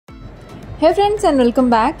Hey friends and welcome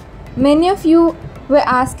back. Many of you were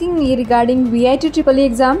asking me regarding VIT EEE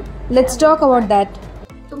exam. Let's talk about that.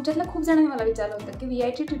 तुमच्यातल्या खूप जणांनी मला विचारलं होतं की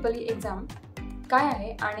VIT EEE exam काय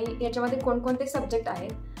आहे आणि याच्यामध्ये कोणकोणते सब्जेक्ट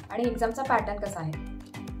आहेत आणि एक्झामचा पॅटर्न कसा आहे.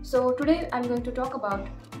 So today I am going to talk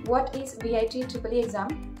about what is VIT EEE exam,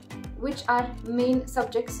 which are main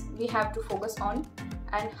subjects we have to focus on,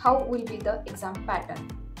 and how will be the exam pattern.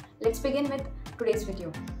 Let's begin with today's video.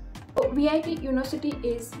 VIT University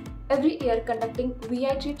is every year conducting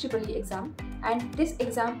VIT EEE exam, and this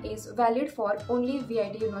exam is valid for only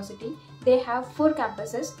VIT University. They have 4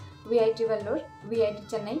 campuses: VIT Vellore, VIT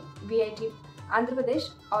Chennai, VIT Andhra Pradesh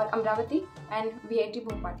और Amravati, and VIT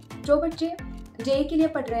Bhopal. जो बच्चे JEE के लिए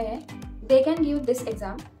पढ़ रहे हैं, they can give this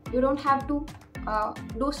exam. You don't have to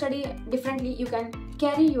do study differently. You can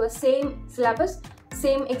carry your same syllabus,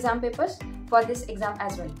 same exam papers for this exam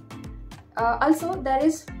as well. Also, there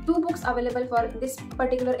is 2 books available for this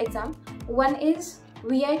particular exam. One is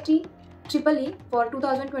VIT EEE for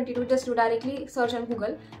 2022. Just to directly search on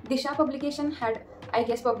Google. Disha publication had, I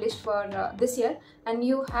guess, published for this year, and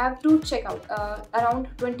you have to check out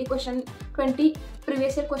around 20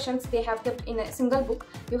 previous year questions they have kept in a single book.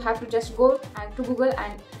 You have to just go to Google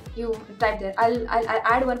and you type there. I'll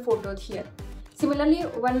add one photo here. Similarly,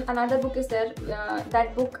 another book is there.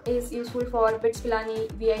 That book is useful for BITS Pilani,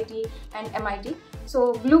 VIT and MIT. So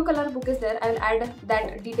blue color book is there. I will add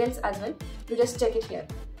that details as well. You just check it here.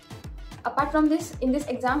 Apart from this, in this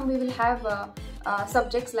exam we will have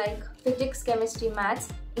subjects like physics, chemistry, maths,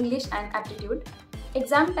 English and aptitude.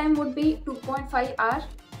 Exam time would be 2.5 hours,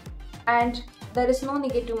 and there is no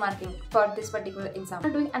negative marking for this particular exam.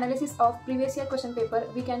 After doing analysis of previous year question paper,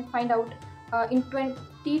 we can find out in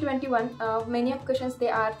 2021 many of questions they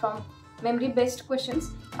are from memory based questions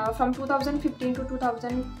from 2015 to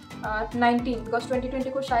 2019, because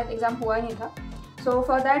 2020 को शायद exam हुआ ही नहीं था. So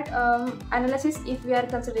for that analysis, if we are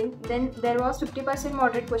considering, then there was 50%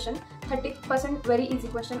 moderate question, 30% very easy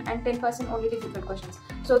question, and 10% only difficult questions.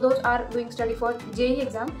 So those are doing study for JEE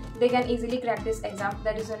exam. They can easily crack this exam.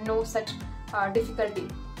 There is no such difficulty.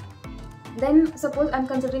 Then suppose I'm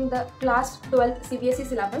considering the class 12th CBSE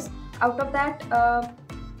syllabus. Out of that,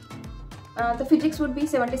 the physics would be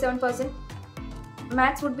 77%,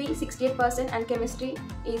 maths would be 68%, and chemistry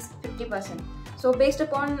is 50%. So based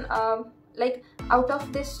upon like out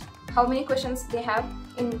of this, how many questions they have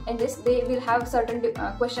in this, they will have certain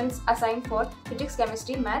questions assigned for physics,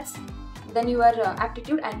 chemistry, maths, then your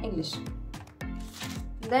aptitude and English.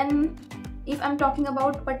 Then if I'm talking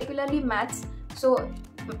about particularly maths, so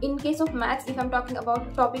in case of maths, if I'm talking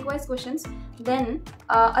about topic wise questions, then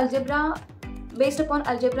algebra, based upon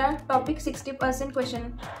algebra topic 60%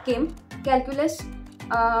 question came, calculus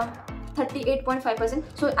 38.5%.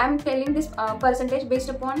 so I'm telling this percentage based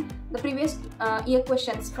upon the previous year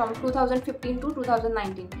questions from 2015 to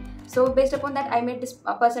 2019. So based upon that I made this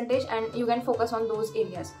percentage, and you can focus on those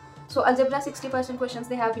areas. So algebra 60% questions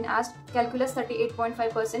they have been asked, calculus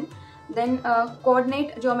 38.5%, then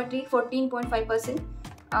coordinate geometry 14.5%,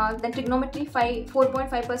 then trigonometry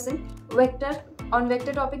 4.5%,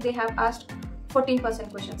 vector topic they have asked 14%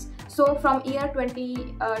 questions. So from year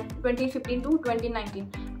 2015 to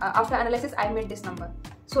 2019, after analysis I made this number.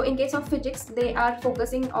 So in case of physics, they are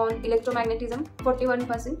focusing on electromagnetism,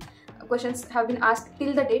 41% questions have been asked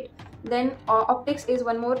till the date. Then optics is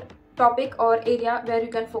one more topic or area where you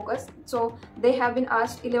can focus, so they have been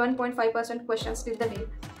asked 11.5% questions till the date.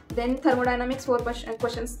 Then thermodynamics 4%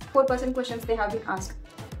 questions they have been asked.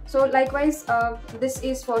 So likewise this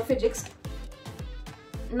is for physics.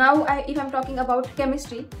 Now if I'm talking about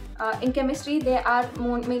chemistry, in chemistry they are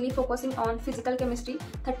mainly focusing on physical chemistry.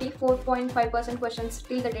 34.5% questions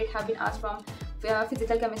till the date have been asked from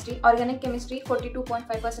physical chemistry. Organic chemistry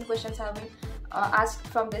 42.5% questions have been asked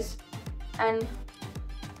from this, and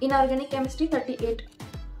inorganic chemistry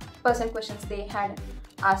 38% questions they had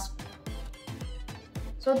asked.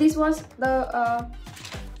 So this was the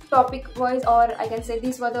topic wise, or I can say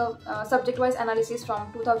these were the subject wise analysis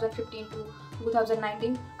from 2015 to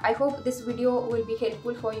 2019. I hope this video will be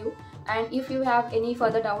helpful for you, and if you have any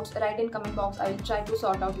further doubts, write in comment box. I will try to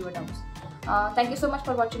sort out your doubts. Thank you so much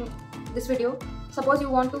for watching this video. Suppose you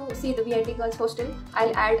want to see the VIT girls hostel,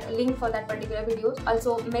 I'll add a link for that particular video.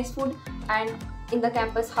 Also mess food and in the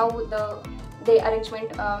campus how the day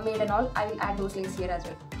arrangement made and all, I will add those links here as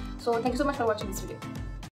well. So thank you so much for watching this video.